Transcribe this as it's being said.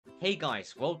Hey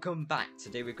guys, welcome back.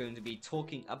 Today we're going to be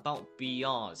talking about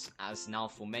BRs, as now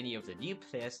for many of the new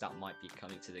players that might be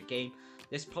coming to the game,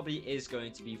 this probably is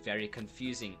going to be very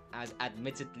confusing, as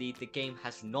admittedly the game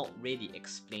has not really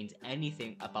explained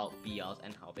anything about BRs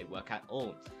and how they work at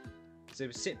all. So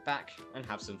sit back and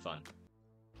have some fun.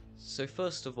 So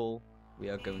first of all, we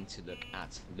are going to look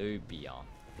at low BR.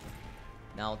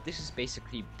 Now this is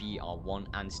basically BR1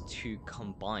 and 2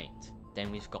 combined. Then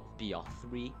we've got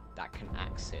BR3 that can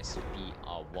access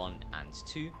BR1 and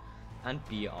 2 and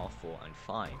BR4 and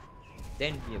 5.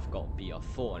 Then we have got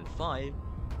BR4 and 5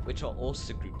 which are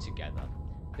also grouped together.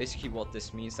 Basically what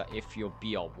this means that if you're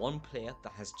BR1 player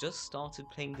that has just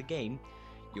started playing the game,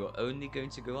 you're only going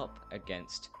to go up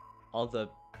against other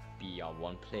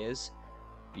BR1 players,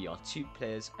 BR2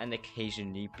 players and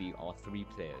occasionally BR3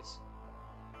 players.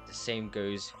 The same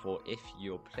goes for if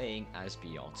you're playing as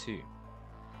BR2.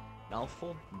 Now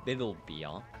for middle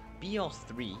BR,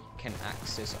 BR3 can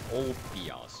access all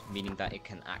BRs, meaning that it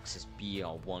can access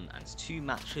BR1 and 2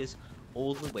 matches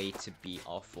all the way to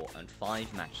BR4 and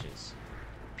 5 matches.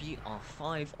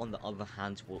 BR5 on the other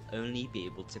hand will only be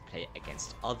able to play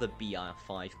against other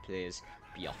BR5 players,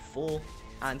 BR4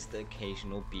 and the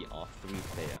occasional BR3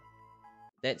 player.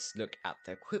 Let's look at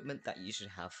the equipment that you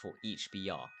should have for each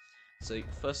BR. So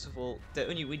first of all, there are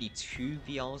only really 2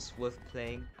 BRs worth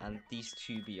playing, and these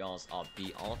 2 BRs are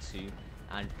BR2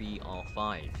 and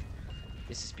BR5.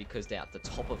 This is because they're at the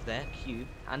top of their queue,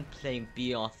 and playing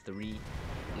BR3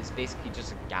 is basically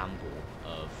just a gamble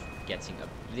of getting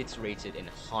obliterated in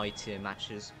high tier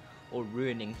matches, or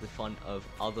ruining the fun of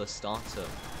other starter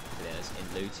players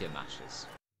in low tier matches.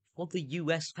 For the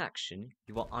US faction,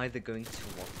 you are either going to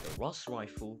want the Ross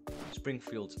rifle,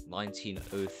 Springfield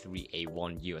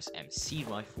 1903A1 USMC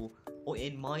rifle, or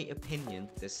in my opinion,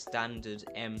 the standard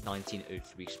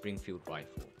M1903 Springfield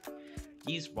rifle.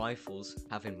 These rifles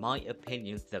have, in my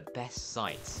opinion, the best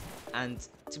sights, and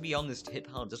to be honest, hit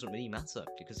power doesn't really matter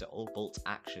because they're all bolt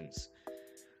actions.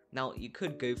 Now, you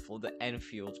could go for the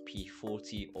Enfield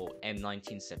P40 or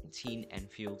M1917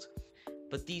 Enfield,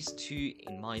 but these two,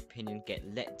 in my opinion, get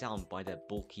let down by their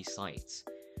bulky sights.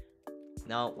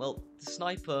 Now, well,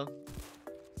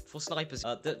 for snipers,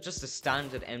 just the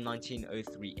standard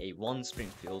M1903A1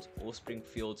 Springfield or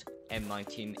Springfield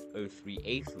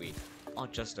M1903A3 are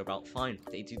just about fine.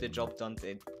 They do the job done,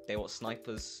 they're what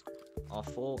snipers are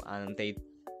for, and they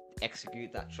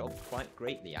execute that job quite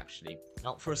greatly actually.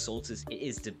 Now for assaulters, it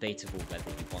is debatable whether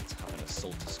you want to have an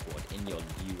assaulter squad in your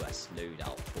US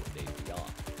loadout for low BR.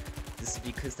 This is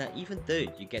because that even though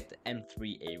you get the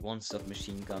M3A1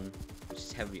 submachine gun, which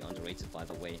is heavily underrated by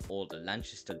the way, or the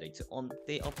Lanchester later on,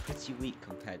 they are pretty weak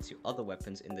compared to other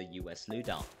weapons in the US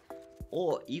loadout,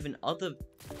 or even other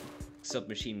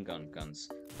submachine guns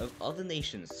of other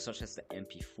nations such as the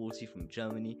MP40 from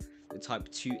Germany, the Type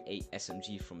 28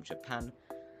 SMG from Japan.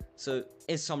 So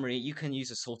in summary, you can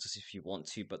use assaulters if you want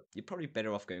to, but you're probably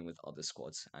better off going with other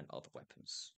squads and other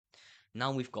weapons. Now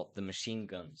we've got the machine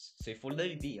guns. So for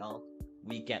low BR,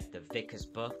 we get the Vickers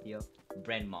Berthier,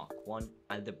 Bren Mark 1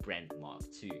 and the Bren Mark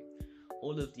 2.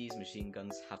 All of these machine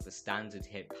guns have the standard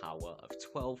hit power of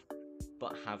 12,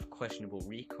 but have questionable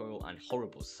recoil and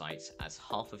horrible sights as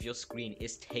half of your screen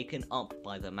is taken up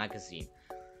by the magazine.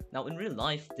 Now in real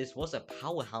life, this was a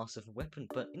powerhouse of a weapon,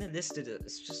 but in Enlisted,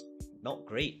 it's just not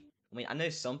great. I mean, I know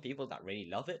some people that really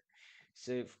love it,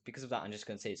 so because of that, I'm just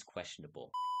going to say it's questionable.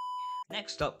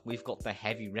 Next up, we've got the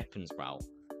heavy weapons barrel.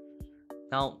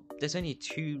 Now, there's only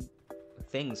 2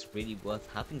 things really worth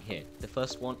having here. The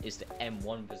first one is the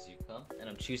M1 bazooka, and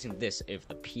I'm choosing this over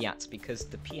the Piat because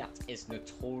the Piat is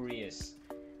notorious,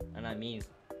 and I mean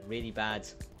really bad,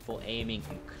 for aiming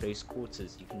in close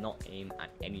quarters. You cannot aim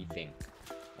at anything.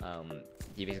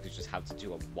 You basically just have to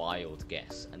do a wild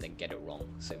guess and then get it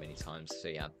wrong so many times. So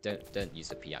yeah, don't use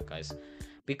the Piat, guys,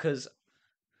 because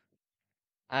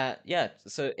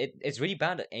so it's really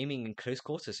bad at aiming in close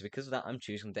quarters, so because of that I'm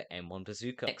choosing the M1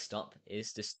 bazooka. Next up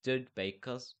is the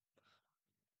Studebaker.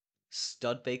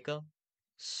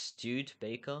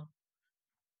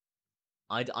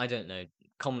 I don't know,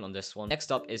 comment on this one.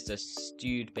 Next up is the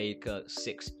Studebaker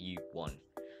 6U1.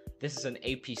 This is an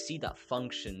APC that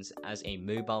functions as a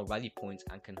mobile rally point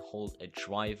and can hold a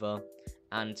driver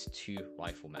and 2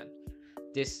 riflemen.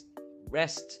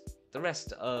 The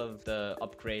rest of the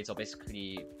upgrades are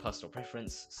basically personal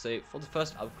preference. So for the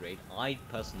first upgrade, I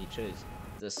personally chose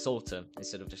the assaulter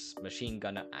instead of just machine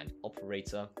gunner and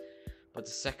operator. But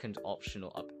the second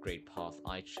optional upgrade path,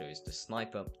 I chose the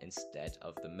sniper instead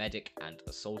of the medic and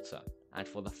assaulter. And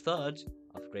for the third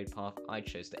upgrade path, I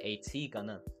chose the AT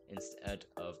gunner instead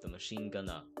of the machine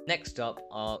gunner. Next up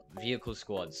are vehicle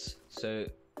squads. So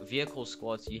vehicle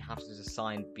squads, you have to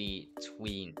decide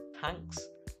between tanks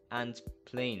and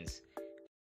planes.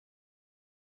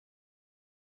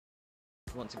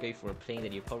 If you want to go for a plane,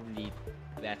 then you're probably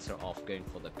better off going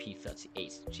for the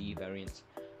P-38G variant,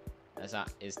 as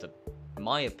that is, in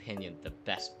my opinion, the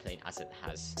best plane, as it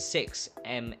has 6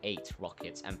 M8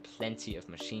 rockets and plenty of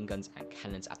machine guns and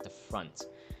cannons at the front.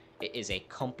 It is a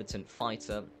competent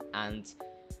fighter, and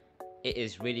it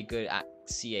is really good at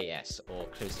CAS, or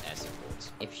close air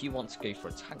support. If you want to go for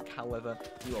a tank, however,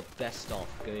 you are best off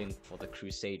going for the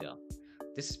Crusader.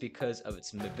 This is because of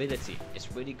its mobility.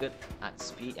 It's really good at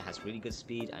speed, it has really good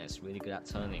speed, and it's really good at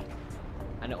turning.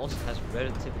 And it also has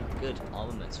relatively good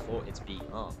armaments for its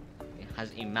BR. It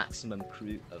has a maximum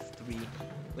crew of 3,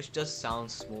 which does sound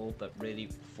small, but really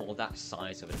for that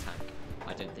size of a tank,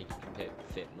 I don't think you can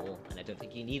fit more, and I don't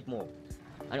think you need more.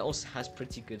 And it also has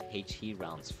pretty good HE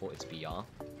rounds for its BR,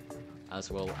 as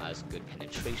well as good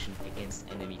penetration against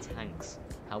enemy tanks.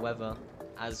 However,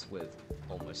 as with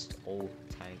almost all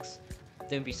tanks,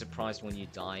 don't be surprised when you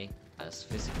die, as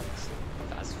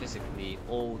physically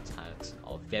all tanks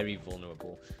are very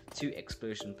vulnerable to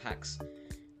explosion packs,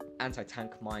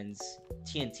 anti-tank mines,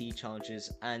 TNT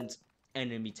charges, and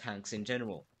enemy tanks in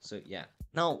general. So yeah.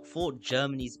 Now for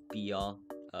Germany's BR,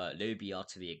 low BR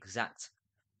to be exact,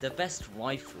 the best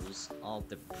rifles are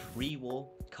the pre-war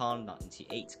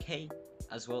Kar98K,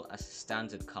 as well as the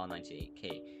standard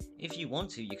Kar98K. If you want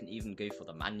to, you can even go for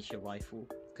the Mancher rifle,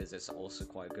 because it's also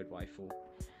quite a good rifle.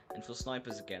 And for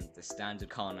snipers, again, the standard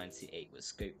Kar98 with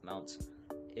scope mount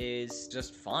is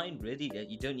just fine, really.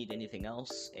 You don't need anything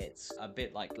else. It's a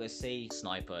bit like, let's say,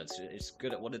 sniper. It's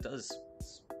good at what it does.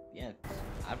 It's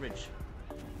average.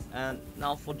 And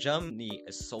now for Germany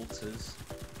assaulters.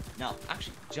 Now,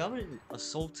 actually, German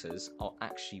assaulters are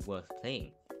actually worth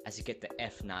playing, as you get the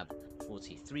FNAB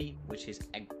 43, which is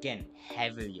again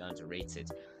heavily underrated,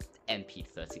 the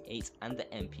MP38 and the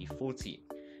MP40,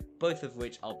 both of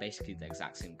which are basically the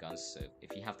exact same guns. So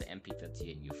if you have the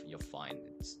MP38, you're fine.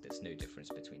 There's no difference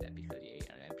between the MP38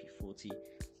 and MP40.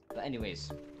 But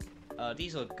anyways,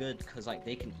 these are good because like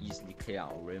they can easily clear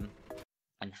out a room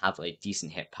and have a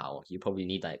decent hit power. You probably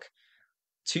need like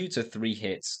 2 to 3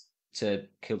 hits to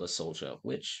kill a soldier,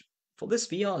 which for this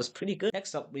VR is pretty good.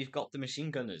 Next up, we've got the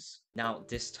machine gunners. Now,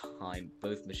 this time,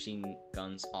 both machine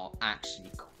guns are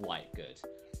actually quite good,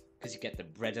 because you get the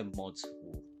Breda Mod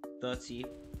 30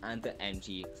 and the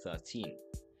MG13.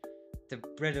 The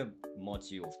Breda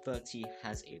Module 30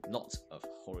 has a lot of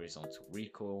horizontal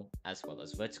recoil as well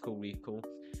as vertical recoil,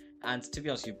 and to be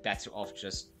honest, you're better off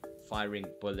just firing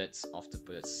bullets after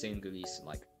bullets singly, so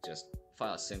like just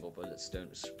fire single bullets,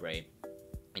 don't spray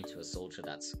into a soldier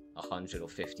that's 100 or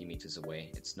 50 meters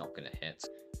away. It's not gonna hit.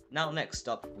 Now next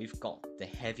up, we've got the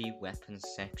heavy weapons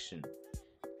section.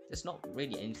 There's not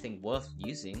really anything worth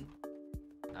using,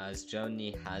 as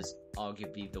Germany has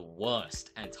arguably the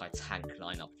worst anti-tank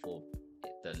lineup for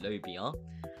the low BR.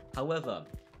 However,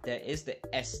 there is the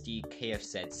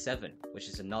SD-KFZ-7, which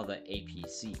is another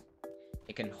APC.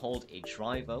 It can hold a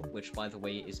driver, which by the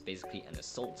way is basically an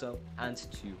assaulter, and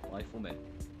 2 riflemen.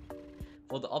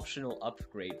 For the optional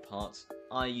upgrade parts,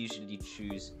 I usually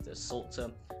choose the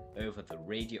assaulter over the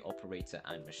radio operator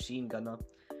and machine gunner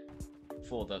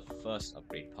for the first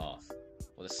upgrade path.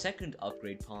 For the second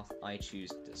upgrade path, I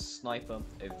choose the sniper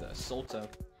over the assaulter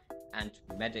and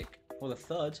medic. For the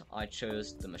third, I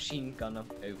chose the machine gunner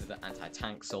over the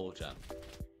anti-tank soldier.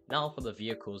 Now for the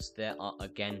vehicles, there are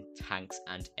again tanks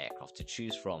and aircraft to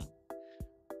choose from.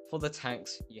 For the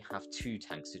tanks, you have 2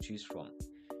 tanks to choose from.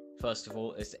 First of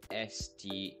all is the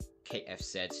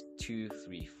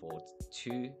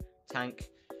SD-KFZ-2342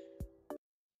 tank.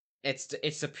 It's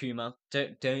the Puma.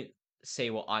 Don't say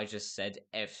what I just said.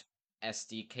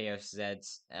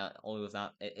 SD-KFZ, all of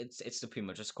that. It's the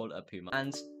Puma. Just call it a Puma.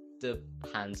 And the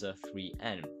Panzer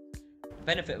 3N. The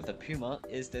benefit of the Puma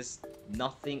is there's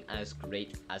nothing as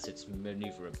great as its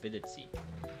maneuverability,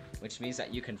 which means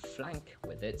that you can flank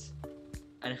with it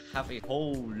and have a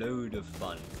whole load of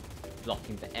fun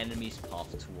blocking the enemy's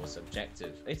path towards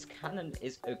objective. Its cannon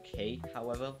is okay,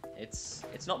 however, it's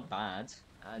not bad,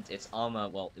 and its armor,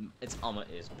 well, its armor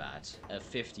is bad. A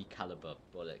 50 caliber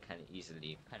bullet can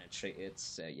easily penetrate it,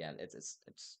 so yeah, it's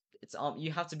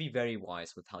you have to be very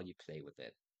wise with how you play with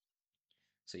it.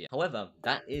 So yeah, however,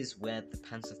 that is where the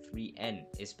Panzer 3N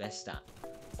is best at.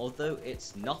 Although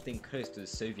it's nothing close to the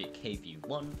Soviet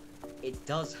KV-1, it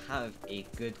does have a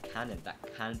good cannon that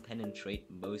can penetrate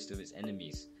most of its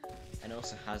enemies, and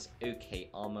also has okay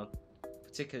armor,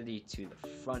 particularly to the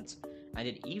front, and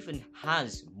it even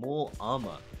has more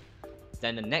armor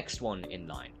than the next one in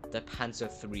line, the Panzer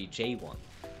 3J1.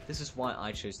 This is why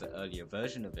I chose the earlier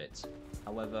version of it.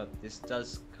 However, this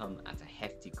does come at a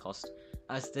hefty cost,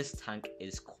 as this tank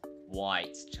is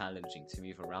quite challenging to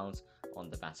move around on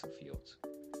the battlefield.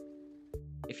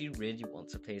 If you really want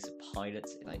to play as a pilot,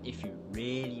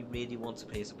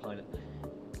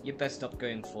 you're best up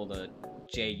going for the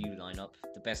JU lineup,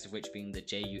 the best of which being the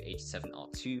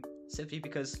JU87R2, simply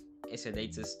because it's the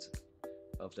latest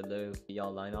of the low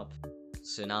BR lineup.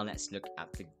 So now let's look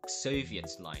at the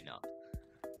Soviet lineup.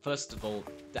 First of all,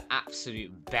 the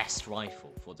absolute best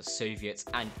rifle for the Soviets,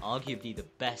 and arguably the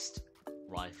best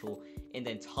rifle in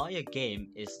the entire game,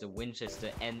 is the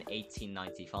Winchester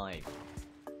M1895.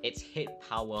 Its hit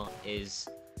power is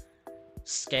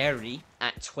scary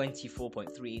at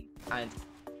 24.3 and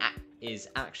is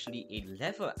actually a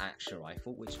lever action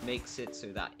rifle, which makes it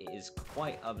so that it is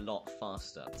quite a lot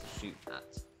faster to shoot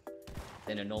at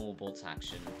than a normal bolt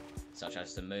action, such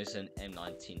as the Mosin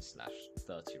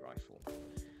M19/30 rifle.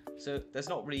 So there's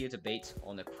not really a debate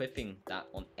on equipping that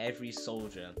on every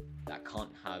soldier that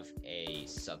can't have a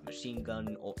submachine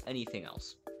gun or anything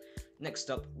else. Next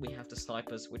up, we have the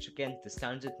snipers, which again, the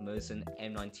standard Mosin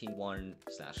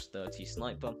M19-1/30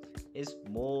 sniper is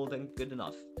more than good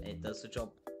enough. It does the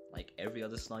job like every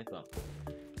other sniper.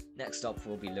 Next up,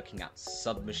 we'll be looking at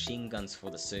submachine guns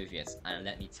for the Soviets, and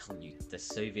let me tell you, the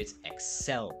Soviets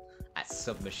excel at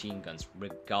submachine guns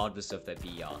regardless of their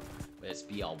BR. Whether it's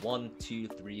BR 1, 2,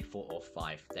 3, 4, or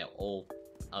 5, they're all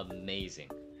amazing.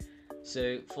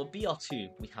 So for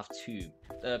BR2, we have two,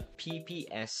 the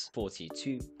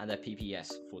PPS-42 and the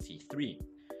PPS-43.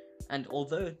 And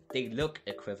although they look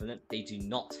equivalent, they do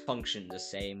not function the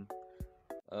same.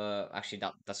 Actually,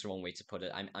 that's the wrong way to put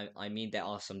it. I mean, there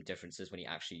are some differences when you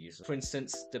actually use it. For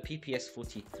instance, the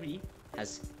PPS-43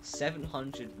 has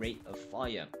 700 rate of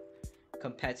fire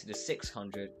compared to the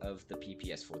 600 of the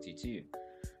PPS-42.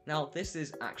 Now, this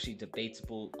is actually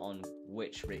debatable on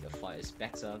which rate of fire is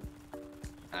better,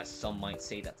 as some might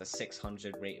say that the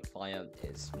 600 rate of fire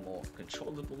is more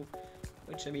controllable,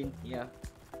 which, I mean, yeah,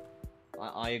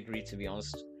 I agree, to be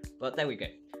honest. But there we go.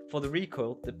 For the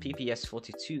recoil, the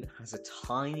PPS-42 has a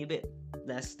tiny bit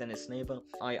less than its neighbor.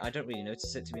 I don't really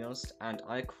notice it, to be honest, and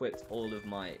I equipped all of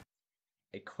my...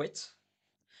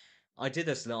 I did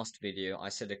this last video, I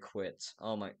said equipped.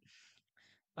 Oh my...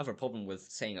 I have a problem with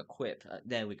saying equip.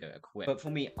 There we go, equip. But for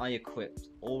me, I equipped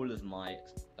all of my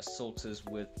assaulters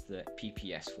with the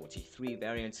PPS-43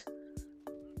 variant.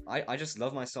 I just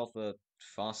love myself a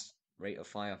fast rate of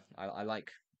fire. I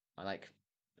like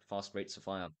fast rates of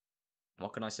fire.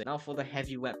 What can I say? Now for the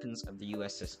heavy weapons of the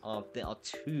USSR, there are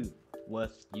two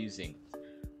worth using.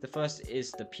 The first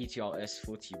is the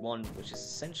PTRS-41, which is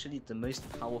essentially the most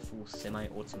powerful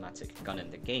semi-automatic gun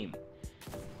in the game.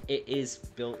 It is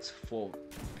built for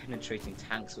penetrating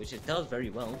tanks, which it does very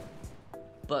well,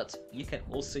 but you can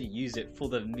also use it for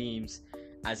the memes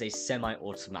as a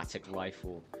semi-automatic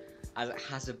rifle, as it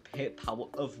has a hit power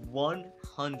of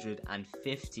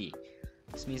 150.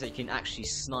 This means that you can actually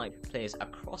snipe players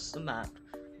across the map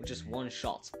with just one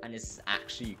shot, and it's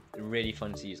actually really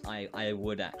fun to use. I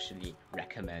would actually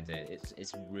recommend it.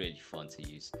 It's really fun to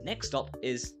use. Next up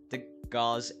is the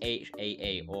GAZ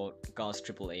HAA, or GAZ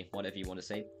AAA, whatever you want to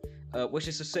say, which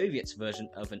is the Soviet version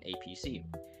of an APC.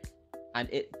 And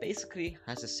it basically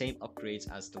has the same upgrades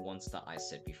as the ones that I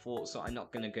said before, so I'm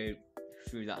not going to go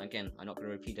through that again. I'm not going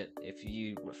to repeat it. If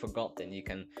you forgot, then you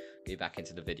can go back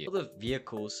into the video. For the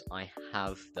vehicles, I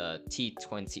have the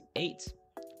T-28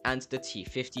 and the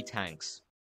T-50 tanks.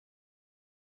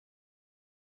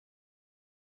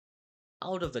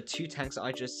 Out of the two tanks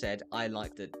I just said, I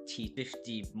like the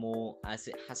T-50 more, as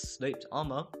it has sloped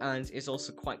armor and is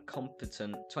also quite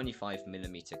competent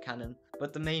 25mm cannon.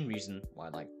 But the main reason why I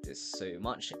like this so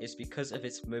much is because of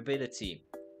its mobility.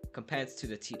 Compared to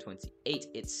the T-28,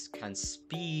 it can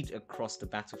speed across the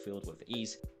battlefield with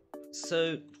ease.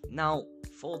 So now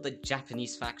for the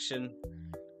Japanese faction,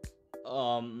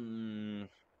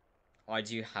 I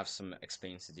do have some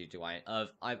explaining to do I?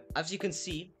 As you can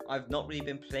see, I've not really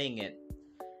been playing it,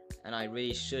 and I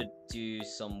really should do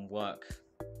some work.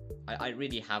 I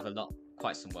really have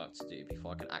quite some work to do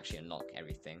before I can actually unlock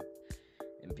everything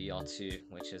in BR2,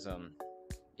 which is,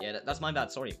 yeah, that's my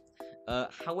bad, sorry.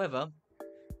 However,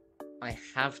 I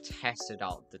have tested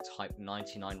out the Type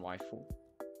 99 rifle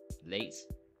late,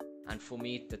 and for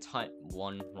me, the Type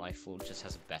 1 rifle just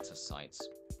has better sights.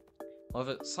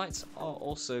 However, sights are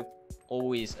also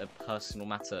always a personal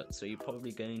matter, so you're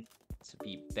probably going to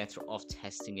be better off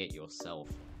testing it yourself.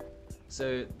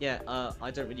 So yeah,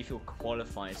 I don't really feel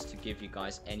qualified to give you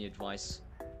guys any advice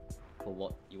for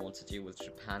what you want to do with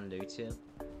Japan low tier.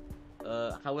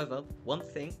 However, one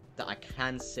thing that I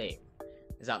can say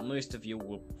is that most of you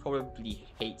will probably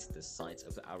hate the sight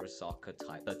of the Arasaka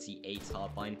Type 38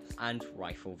 carbine and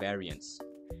rifle variants.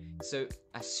 So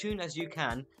as soon as you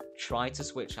can, try to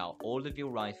switch out all of your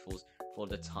rifles for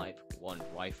the Type 1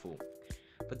 rifle.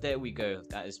 But there we go,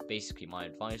 that is basically my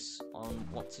advice on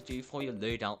what to do for your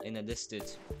loadout in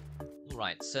Enlisted.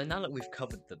 Alright, so now that we've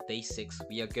covered the basics,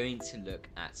 we are going to look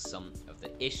at some of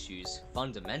the issues,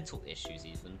 fundamental issues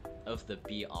even, of the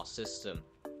BR system.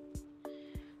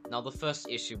 Now the first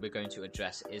issue we're going to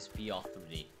address is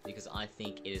BR3, because I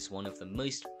think it is one of the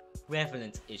most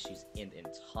prevalent issues in the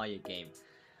entire game.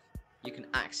 You can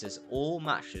access all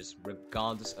matches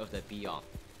regardless of their BR.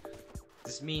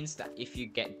 This means that if you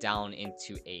get down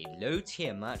into a low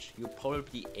tier match, you're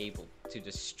probably able to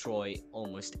destroy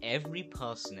almost every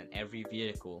person and every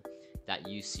vehicle that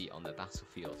you see on the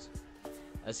battlefield,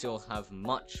 as you'll have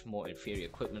much more inferior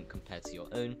equipment compared to your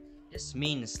own. This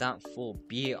means that for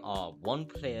BR1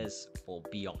 players or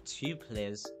BR2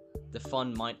 players, the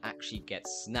fun might actually get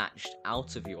snatched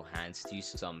out of your hands due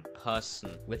to some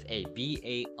person with a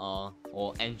BAR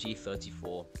or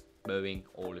MG34 mowing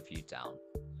all of you down.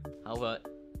 However,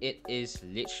 it is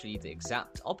literally the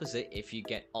exact opposite if you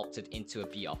get opted into a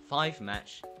BR5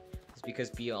 match. It's because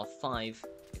BR5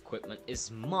 equipment is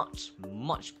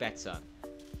much better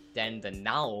than the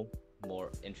now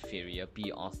more inferior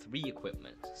BR3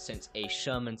 equipment, since a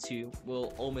Sherman 2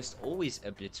 will almost always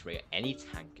obliterate any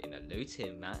tank in a low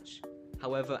tier match.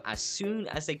 However, as soon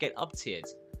as they get up tiered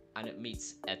and it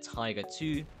meets a Tiger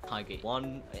 2, Tiger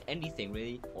 1, anything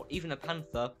really, or even a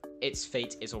Panther, its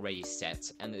fate is already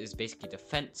set and it is basically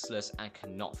defenseless and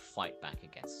cannot fight back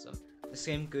against them. The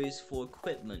same goes for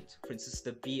equipment. For instance,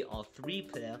 the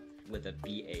BR3 player with a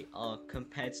BAR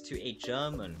compared to a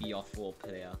German BR4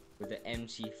 player with the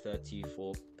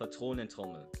MG34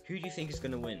 Patronentrommel. Who do you think is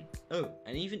going to win? Oh,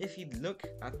 and even if you look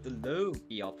at the low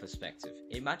BR perspective,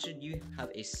 imagine you have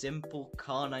a simple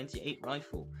Kar 98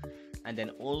 rifle, and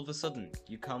then all of a sudden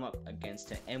you come up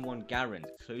against an M1 Garand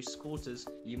close quarters.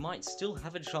 You might still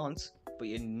have a chance, but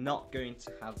you're not going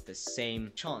to have the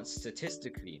same chance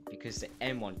statistically, because the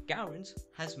M1 Garand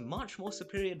has much more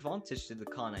superior advantage to the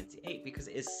Kar 98 because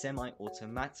it is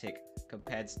semi-automatic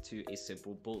compared to a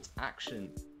simple bolt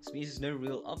action. This means there's no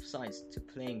real upsides to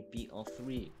playing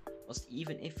BR3. Whilst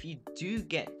even if you do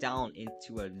get down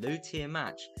into a low tier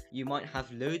match, you might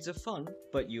have loads of fun,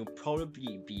 but you'll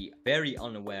probably be very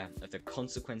unaware of the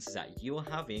consequences that you're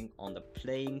having on the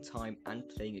playing time and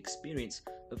playing experience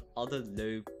of other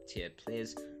low tier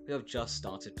players who have just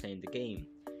started playing the game.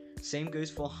 Same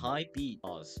goes for high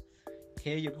BRs.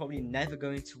 Here you're probably never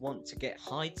going to want to get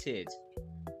high tiered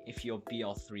if you're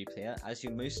BR3 player, as you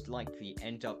most likely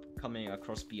end up coming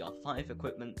across BR5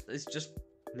 equipment that is just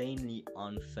plainly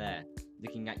unfair.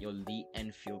 Looking at your Lee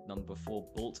Enfield number 4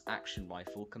 bolt action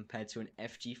rifle compared to an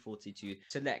FG42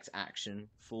 select action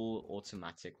full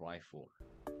automatic rifle.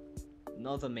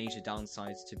 Another major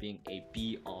downside to being a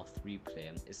BR3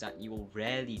 player is that you will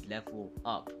rarely level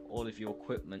up all of your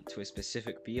equipment to a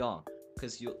specific BR,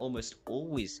 because you'll almost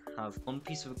always have one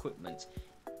piece of equipment,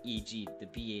 e.g.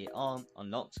 the BAR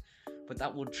unlocked, but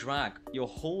that will drag your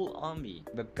whole army,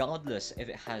 regardless if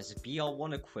it has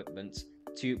BR1 equipment,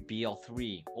 to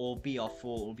BR3 or BR4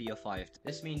 or BR5.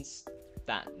 This means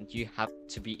that you have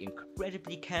to be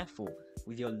incredibly careful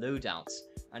with your loadouts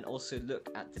and also look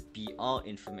at the BR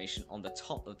information on the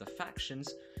top of the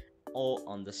factions or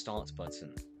on the start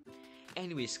button.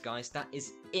 Anyways guys, that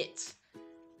is it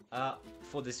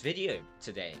for this video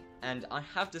today, and I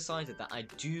have decided that I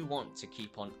do want to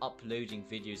keep on uploading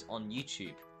videos on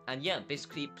YouTube. And yeah,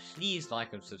 basically please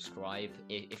like and subscribe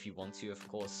if you want to, of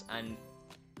course, and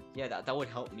yeah, that would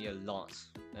help me a lot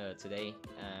today.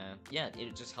 Yeah, it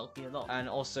would just help me a lot. And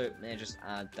also, may I just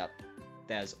add that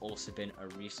there's also been a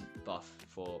recent buff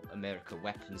for America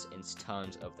weapons in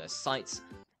terms of their sights,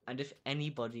 and if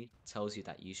anybody tells you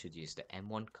that you should use the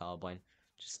M1 carbine,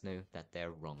 just know that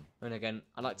they're wrong. And again,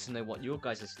 I'd like to know what your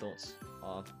guys' thoughts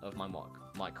are of my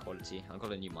mic quality. I've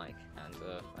got a new mic, and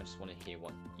I just want to hear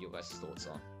what your guys' thoughts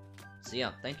are. So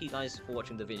yeah, thank you guys for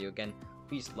watching the video again.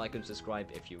 Please like and subscribe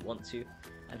if you want to,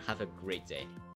 and have a great day.